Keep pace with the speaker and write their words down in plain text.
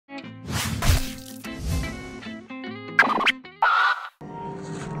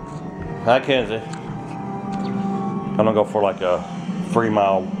Hi, Kenzie. I'm gonna go for like a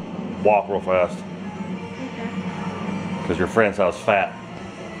 3-mile walk real fast. Okay. Because your friend said I was fat.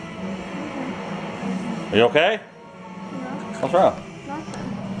 Are you okay? No. What's wrong? Nothing.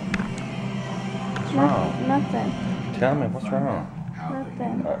 What's wrong? Nothing. Tell me, what's wrong?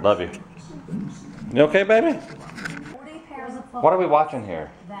 Nothing. All right, love you. You okay, baby? What are we watching here?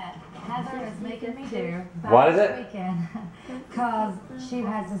 That Heather is making me do. What is it? Weekend, because she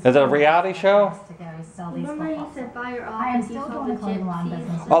has this. Is it a reality show? To go sell these Remember you footballs. said buy your I am office, you still saw doing the clothing line gypsies.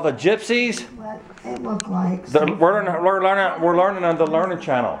 business. Oh, the gypsies? What it looked like. We're learning on the Learning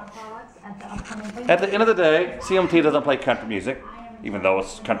Channel. At the upcoming At the end of the day, CMT doesn't play country music, even though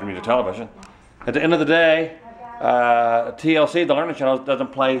it's country music television. At the end of the day, TLC, the Learning Channel,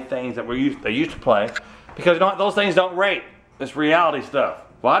 doesn't play things that they used to play because those things don't rate. It's reality stuff.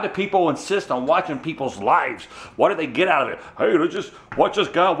 Why do people insist on watching people's lives? What do they get out of it? Hey, let's just watch this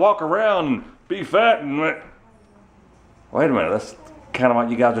guy walk around and be fat and... Wait a minute, that's kind of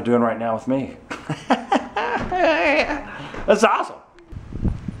what you guys are doing right now with me. That's awesome.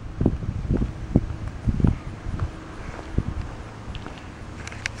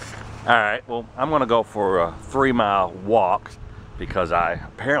 Alright, well, I'm gonna go for a 3-mile walk because I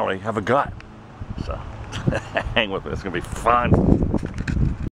apparently have a gut. So, hang with me, it's gonna be fun.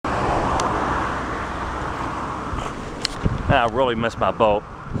 I really miss my boat.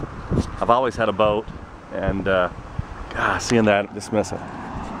 I've always had a boat, and God, seeing that, just miss it.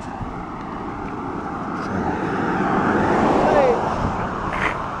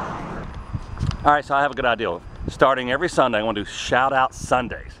 Alright, so I have a good idea. Starting every Sunday, I want to do shout out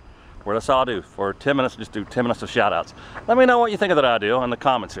Sundays. Where that's all I do. For 10 minutes, just do 10 minutes of shout outs. Let me know what you think of that idea in the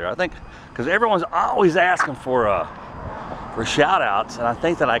comments here. I think, because everyone's always asking for shout outs, and I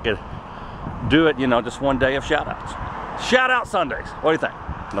think that I could do it, you know, just one day of shout outs. Shout out Sundays. What do you think?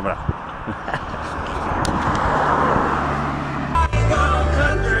 Let me know.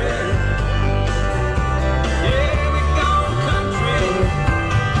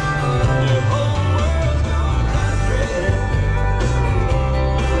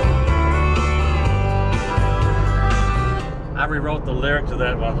 I rewrote the lyrics of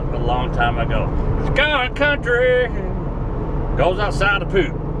that one a long time ago. It's gone country, goes outside to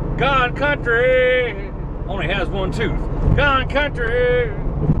poop. Gone country, only has one tooth. Gone country,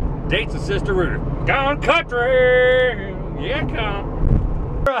 dates a sister Ruth. Gone country, yeah,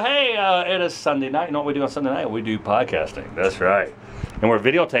 come. Hey, it is Sunday night. You know what we do on Sunday night? We do podcasting. That's right. And we're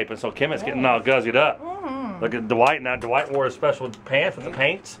videotaping, so Kim is getting all guzzied up. Look at Dwight now. Dwight wore his special pants with the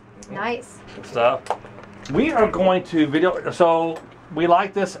paints. Nice. Good stuff. We are going to video, so we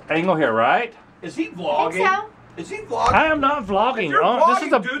like this angle here, right? Is he vlogging? I think so. Is he vlogging? I am not vlogging. If you're vlogging, this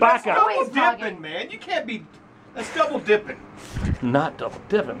is a dude, backup. that's double dipping, man. You can't be. That's double dipping. Not double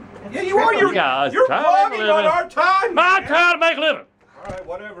dipping. Yeah, you are. You're vlogging on our time. My time to make a living. All right,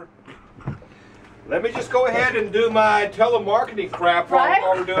 whatever. Let me just go ahead and do my telemarketing crap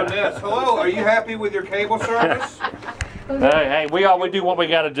while we're doing this. Hello, are you happy with your cable service? Hey, we do what we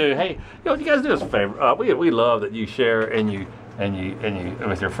got to do. Hey, you guys do us a favor. We love that you share and you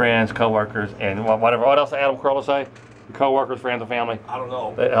with your friends, coworkers, and whatever. What else did Adam Crowell say? Your coworkers, friends, and family. I don't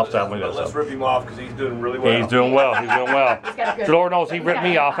know. That helps out with But us. let's rip him off because he's doing really well. He's doing well. He's doing well. The Lord knows he ripped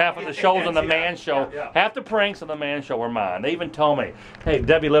me off. Half of the shows on the Man Show, half the pranks on the Man Show were mine. They even told me, hey,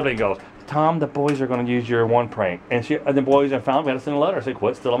 Debbie Lively goes, Tom, the boys are going to use your one prank, and the boys and found me had to send a letter. I said,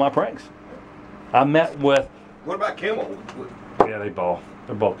 quit stealing my pranks. I met with. What about Kimmel? Yeah, they're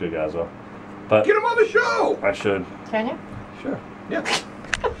both good guys though. But get him on the show. I should. Can you? Sure. Yeah.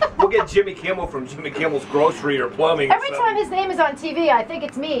 We'll get Jimmy Kimmel from Jimmy Kimmel's Grocery or Plumbing. Every time his name is on TV, I think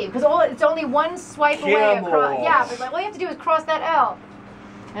it's me because it's only one swipe away across. Yeah, but like, all you have to do is cross that L,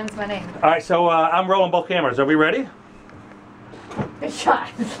 and it's my name. All right, so I'm rolling both cameras. Are we ready? Good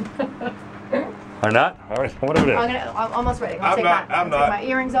shot. Or not? All right, whatever it is. I'm almost ready. I'm not. Take my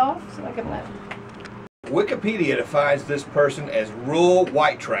earrings off so I can let. Wikipedia defines this person as rural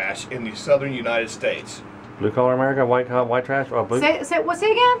white trash in the southern United States. Blue collar America, white trash, or blue? Say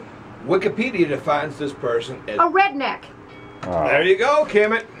again? Wikipedia defines this person as a redneck. Oh. There you go,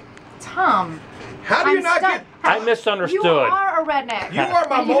 Kimmit. Tom. How do you not get? I misunderstood. You are a redneck. You are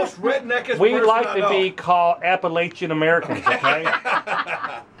my most redneckest We person like I to know. be called Appalachian Americans, okay?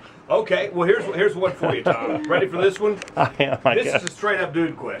 Okay, well here's one for you, Tom. Ready for this one? I am, I This guess. is a straight up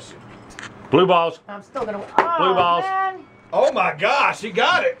dude question. Blue balls. I'm still gonna. Oh, Blue balls. Man. Oh my gosh, he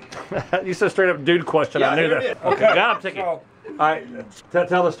got it. You said straight up dude question. Yeah, I knew here that. it is. Okay, got him ticket. So, All right,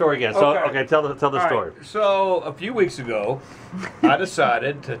 tell the story again. So, okay, tell the story. Right. So a few weeks ago, I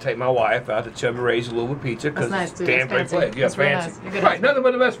decided to take my wife out to Chubby Ray's Louisville Pizza because nice, it's dude. damn That's great fancy. place. Yeah, That's really fancy. nice. Good Right, nothing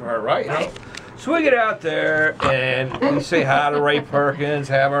but the best for her, right? You know? So we get out there and we say hi to Ray Perkins,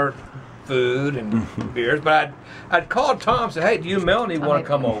 have our food and beers. But I'd called Tom and said, hey, do you and Melanie want to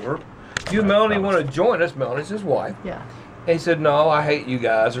come over? Do you and Melanie want to join us? Melanie's his wife. Yeah. And he said, no, I hate you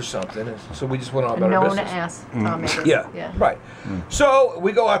guys or something. And so we just went on about our No one to business. ask Tom Mabe. Yeah, right. So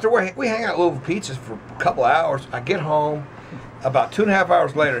we go out there. We hang out at Louisville Pizzas for a couple hours. I get home. About 2.5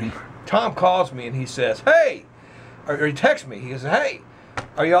 hours later, Tom calls me and he says, hey, or he texts me. He goes, hey,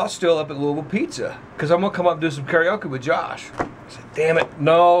 are y'all still up at Louisville Pizza? Because I'm going to come up and do some karaoke with Josh. I said, damn it,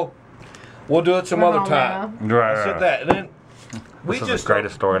 no. We'll do it some other time. Right. I said that. And then we This is just the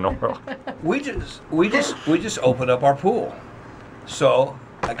greatest story in the world. we just opened up our pool. So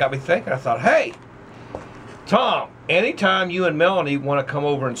that got me thinking. I thought, hey, Tom, anytime you and Melanie want to come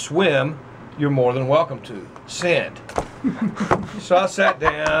over and swim, you're more than welcome to. Send. So I sat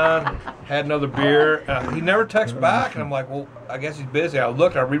down, had another beer. He never texted back, and I'm like, well, I guess he's busy. I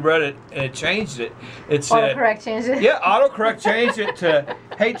looked, I reread it, and it changed it. It said, Autocorrect changed it. yeah, autocorrect changed it to,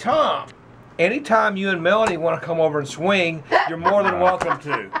 hey, Tom, anytime you and Melanie want to come over and swing, you're more than welcome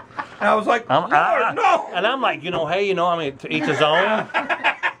to. And I was like, Lord, no. And I'm like, I mean, to each his own.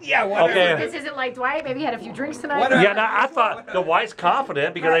 Yeah, whatever. Okay. This isn't like Dwight. Maybe he had a few drinks tonight. Whatever. Yeah, now I thought the wife's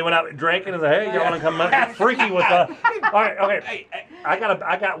confident because they went out drinking and said, hey, y'all want to come up? Freaky with all right, okay. I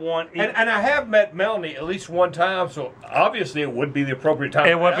got one. And I have met Melanie at least one time, so obviously it would be the appropriate time.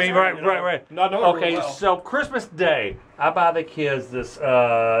 It would be, to ask her, right. No, I know her okay, real well. so Christmas Day, I buy the kids this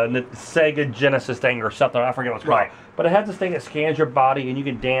Sega Genesis thing or something. I forget what it's called. Right. But it has this thing that scans your body and you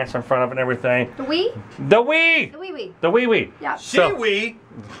can dance in front of it and everything. The Wii? The Wii! The Wii. The Wii. Yeah. Wee.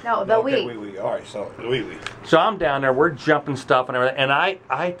 No, the Okay, Wii. wee. All right, so the wee. So I'm down there, we're jumping stuff and everything, and I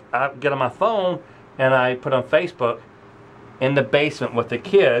get on my phone and I put on Facebook in the basement with the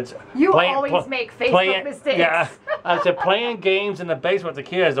kids. You always make Facebook mistakes. Yeah, I said playing games in the basement with the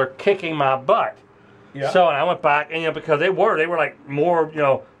kids, they're kicking my butt. Yeah. So and I went back and because they were like more,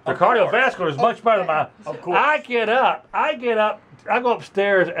 their cardiovascular is much better than mine. Of course. I get up, I go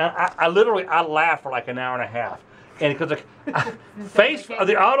upstairs and I literally laugh for like an hour and a half. And because the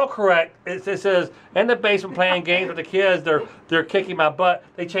autocorrect, it says in the basement playing games with the kids, they're kicking my butt.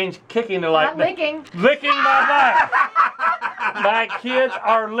 They changed kicking to like Not licking. licking my butt. My kids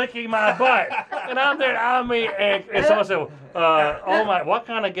are licking my butt, and I'm there. I mean, and someone said, "Oh my, what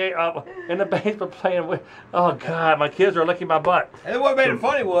kind of game?" In the basement playing with. Oh God, my kids are licking my butt. And what made it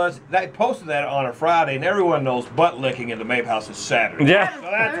funny was they posted that on a Friday, and everyone knows butt licking in the Mabe house is Saturday. Yeah. So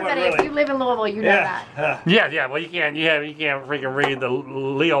that's what Everybody, really. if you live in Louisville, you know that. Yeah. Well, you can't freaking read the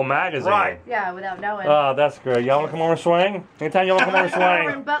Leo magazine. Right. Yeah, without knowing. Oh, that's great. Y'all want to come over and swing? Anytime y'all want to come over and Over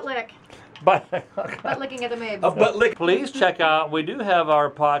swing. and butt lick. But Butt licking at the Mabe. Butt lick. please check out, we do have our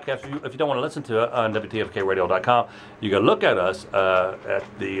podcast, if you don't want to listen to it, on WTFKradio.com. You can look at us at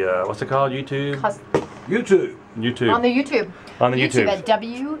the, what's it called, YouTube? YouTube. YouTube. On the YouTube. On the YouTube. at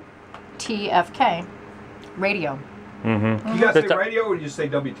WTFK Radio. Mm-hmm. You guys say Just, radio or you just say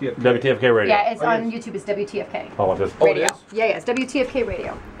WTF? WTFK Radio. Yeah, it's on YouTube. It's WTFK Oh, what this? Radio. it is? Yeah, it's WTFK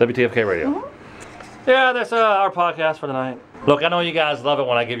Radio. WTFK Radio. Mm-hmm. Yeah, that's our podcast for tonight. Look, I know you guys love it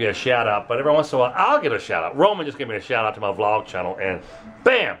when I give you a shout out, but every once in a while I'll get a shout out. Roman just gave me a shout out to my vlog channel, and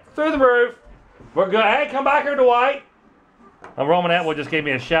bam, through the roof. We're good. Hey, come back here, Dwight. And Roman Atwood just gave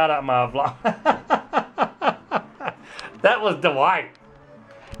me a shout out in my vlog. That was Dwight.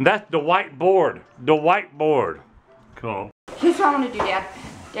 That's the whiteboard. The whiteboard. Cool. Here's what I want to do, Dad.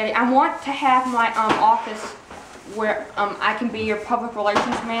 Daddy, I want to have my office where I can be your public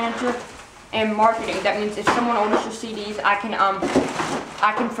relations manager and marketing. That means if someone orders your CDs, I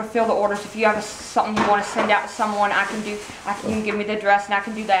can fulfill the orders. If you have something you want to send out to someone, you can give me the address and I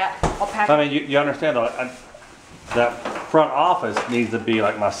can do that. I'll pack it. I mean, you understand though, that front office needs to be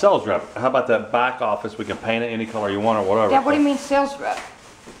like my sales rep. How about that back office? We can paint it any color you want or whatever. Dad, what do you mean sales rep?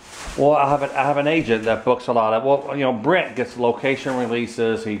 Well, I have an agent that books a lot of. Well, Brent gets location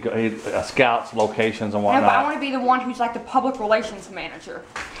releases. He scouts locations and No, whatnot. but I want to be the one who's like the public relations manager.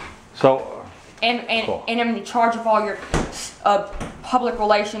 So. Cool. And I'm in charge of all your public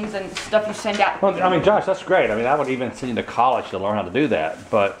relations and stuff you send out. Well, I mean, Josh, that's great. I mean, I would even send you to college to learn how to do that.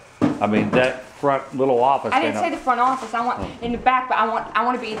 But I mean, that front little office. I didn't say the front office. I want in the back, but I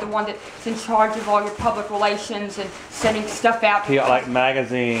want to be the one that's in charge of all your public relations and sending stuff out. Like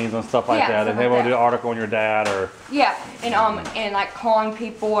magazines and stuff like Yeah, that. stuff If they like want to do that. an article on your dad or. Yeah, and like calling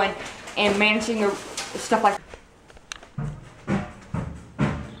people and managing the stuff like.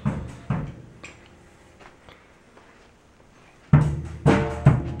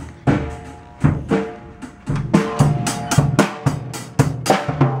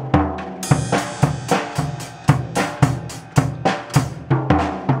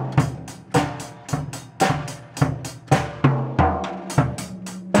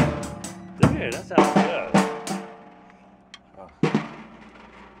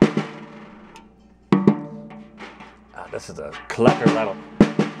 this is a collector level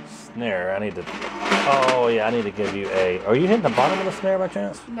snare. I need to. Oh yeah, I need to give you a. Are you hitting the bottom of the snare by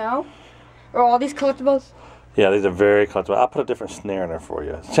chance? No. Are all these collectibles? Yeah, these are very collectible. I'll put a different snare in there for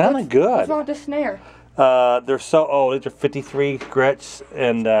you. Sounding good. What's wrong with the snare? They're so old. These are 53 grits,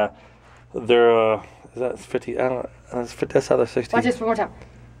 and they're is that 50? I don't know. That's how they're 60. Watch this one more time.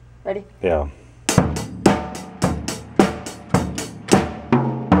 Ready? Yeah.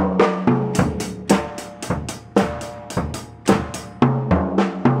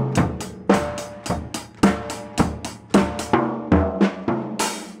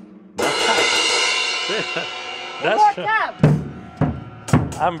 That's up.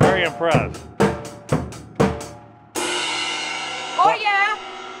 I'm very impressed. Oh yeah.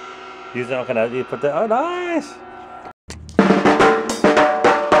 Using all kind of, you put that. Oh, nice.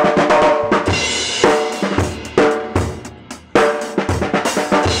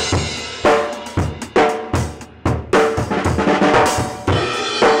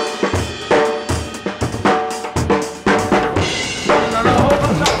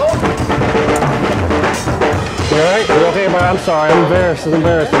 You alright? You okay, bro? I'm sorry. I'm embarrassed.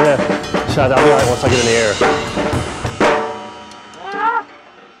 Yeah. Shut. I'll be alright once I get in the air.